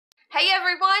Hey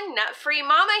everyone, Nut Free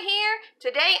Mama here.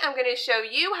 Today I'm going to show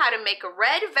you how to make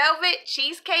red velvet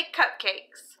cheesecake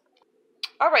cupcakes.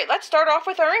 Alright, let's start off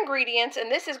with our ingredients, and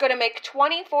this is going to make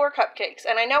 24 cupcakes.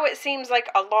 And I know it seems like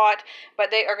a lot,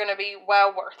 but they are going to be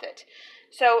well worth it.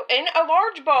 So in a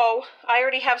large bowl, I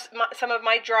already have some of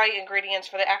my dry ingredients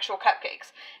for the actual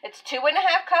cupcakes. It's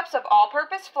 2½ cups of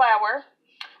all-purpose flour,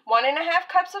 1½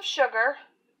 cups of sugar,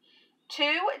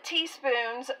 2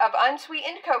 teaspoons of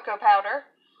unsweetened cocoa powder,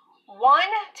 1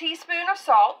 teaspoon of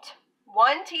salt,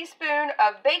 1 teaspoon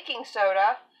of baking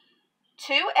soda,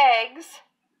 2 eggs,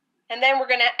 and then we're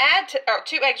going to add to,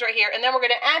 2 eggs right here, and then we're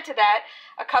going to add to that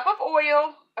a cup of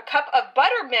oil, a cup of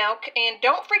buttermilk, and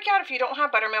don't freak out if you don't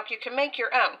have buttermilk, you can make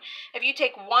your own. If you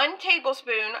take 1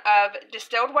 tablespoon of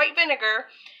distilled white vinegar,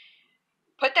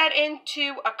 put that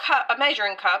into a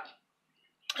measuring cup,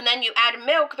 and then you add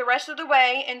milk the rest of the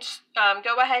way, and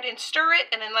go ahead and stir it,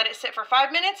 and then let it sit for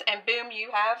 5 minutes, and boom,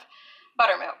 you have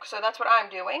buttermilk. So that's what I'm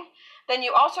doing. Then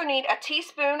you also need a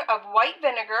teaspoon of white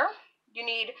vinegar. You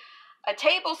need a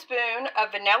tablespoon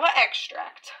of vanilla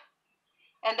extract.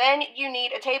 And then you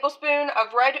need a tablespoon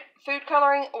of red food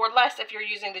coloring, or less if you're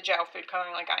using the gel food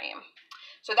coloring like I am.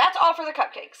 So that's all for the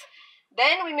cupcakes.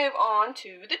 Then we move on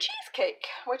to the cheesecake,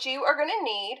 which you are going to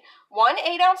need 1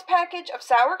 8-ounce package of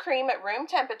sour cream at room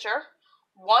temperature,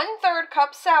 1/3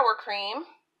 cup sour cream,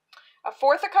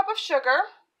 1/4 cup of sugar,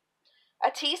 a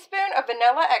teaspoon of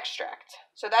vanilla extract.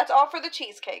 So that's all for the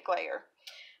cheesecake layer.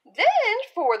 Then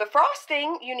for the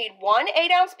frosting, you need 1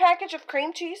 8-ounce package of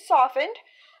cream cheese softened,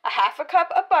 1/2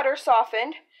 cup of butter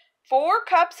softened, 4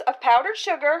 cups of powdered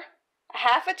sugar,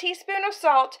 1/2 teaspoon of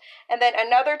salt, and then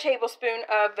another tablespoon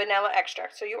of vanilla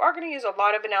extract. So you are going to use a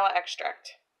lot of vanilla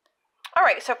extract.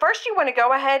 Alright, so first you want to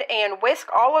go ahead and whisk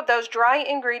all of those dry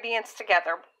ingredients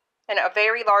together in a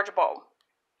very large bowl.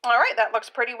 Alright, that looks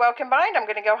pretty well combined. I'm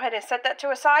going to go ahead and set that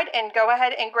to a side and go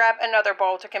ahead and grab another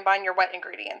bowl to combine your wet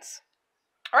ingredients.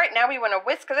 Alright, now we want to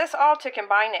whisk this all to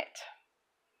combine it.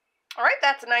 Alright,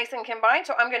 that's nice and combined,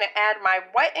 so I'm going to add my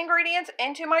wet ingredients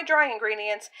into my dry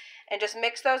ingredients and just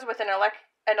mix those with an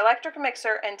electric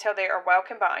mixer until they are well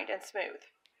combined and smooth.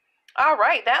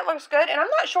 Alright, that looks good, and I'm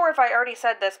not sure if I already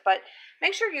said this, but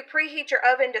make sure you preheat your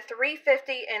oven to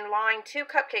 350 and line 2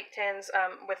 cupcake tins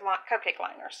with cupcake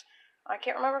liners. I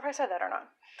can't remember if I said that or not.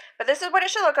 But this is what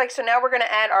it should look like, so now we're going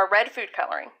to add our red food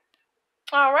coloring.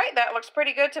 Alright, that looks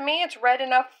pretty good to me. It's red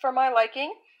enough for my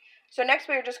liking. So next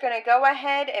we're just going to go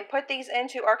ahead and put these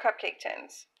into our cupcake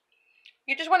tins.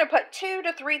 You just want to put 2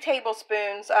 to 3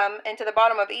 tablespoons into the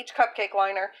bottom of each cupcake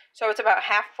liner, so it's about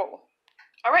half full.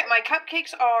 Alright, my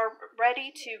cupcakes are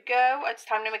ready to go. It's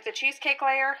time to make the cheesecake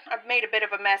layer. I've made a bit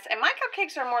of a mess, and my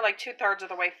cupcakes are more like 2/3 of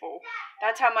the way full.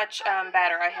 That's how much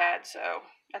batter I had, so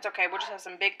that's okay. We'll just have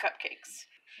some big cupcakes.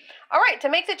 Alright, to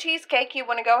make the cheesecake, you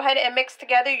want to go ahead and mix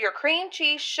together your cream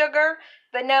cheese, sugar,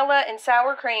 vanilla, and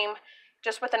sour cream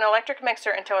just with an electric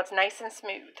mixer until it's nice and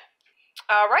smooth.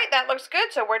 Alright, that looks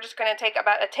good. So we're just going to take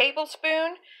about a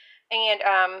tablespoon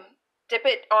and dip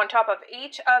it on top of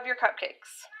each of your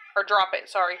cupcakes. Or drop it,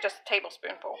 sorry, just a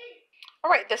tablespoonful.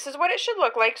 Alright, this is what it should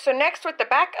look like. So next, with the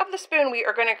back of the spoon, we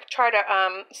are going to try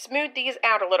to smooth these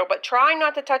out a little, but try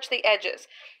not to touch the edges.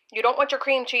 You don't want your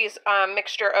cream cheese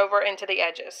mixture over into the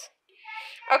edges.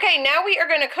 Okay, now we are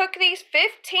going to cook these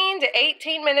 15 to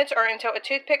 18 minutes or until a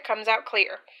toothpick comes out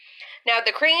clear. Now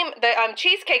the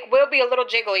cheesecake will be a little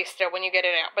jiggly still when you get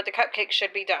it out, but the cupcake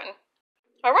should be done.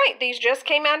 Alright, these just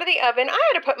came out of the oven. I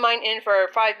had to put mine in for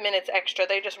 5 minutes extra.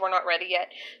 They just were not ready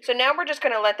yet. So now we're just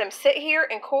going to let them sit here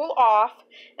and cool off,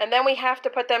 and then we have to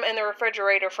put them in the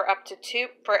refrigerator for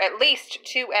at least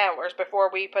 2 hours before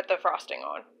we put the frosting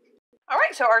on.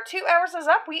 Alright, so our 2 hours is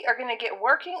up. We are going to get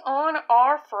working on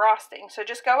our frosting. So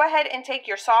just go ahead and take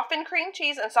your softened cream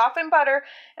cheese and softened butter,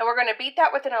 and we're going to beat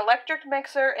that with an electric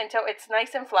mixer until it's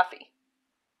nice and fluffy.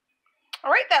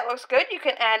 Alright, that looks good. You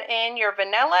can add in your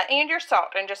vanilla and your salt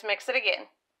and just mix it again.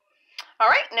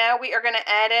 Alright, now we are going to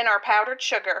add in our powdered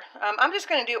sugar. I'm just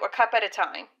going to do a cup at a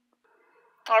time.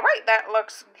 Alright, that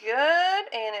looks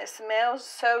good and it smells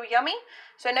so yummy.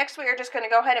 So next we are just going to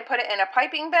go ahead and put it in a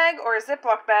piping bag or a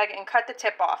Ziploc bag and cut the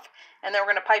tip off. And then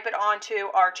we're going to pipe it onto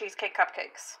our cheesecake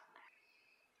cupcakes.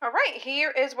 Alright,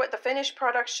 here is what the finished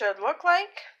product should look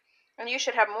like. And you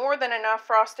should have more than enough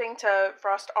frosting to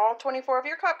frost all 24 of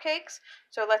your cupcakes.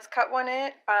 So let's cut one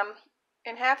in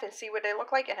half and see what they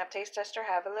look like and have Taste Tester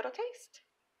have a little taste.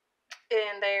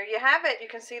 And there you have it. You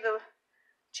can see the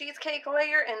cheesecake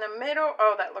layer in the middle.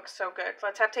 Oh, that looks so good.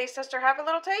 Let's have Taste Tester have a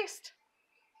little taste.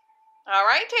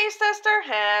 Alright, Taste Tester,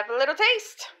 have a little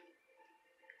taste.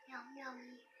 Yum,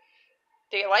 yummy.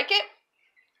 Do you like it?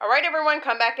 All right, everyone,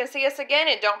 come back and see us again,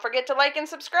 and don't forget to like and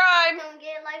subscribe. Don't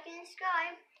forget to like and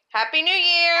subscribe. Happy New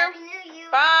Year! Happy New Year!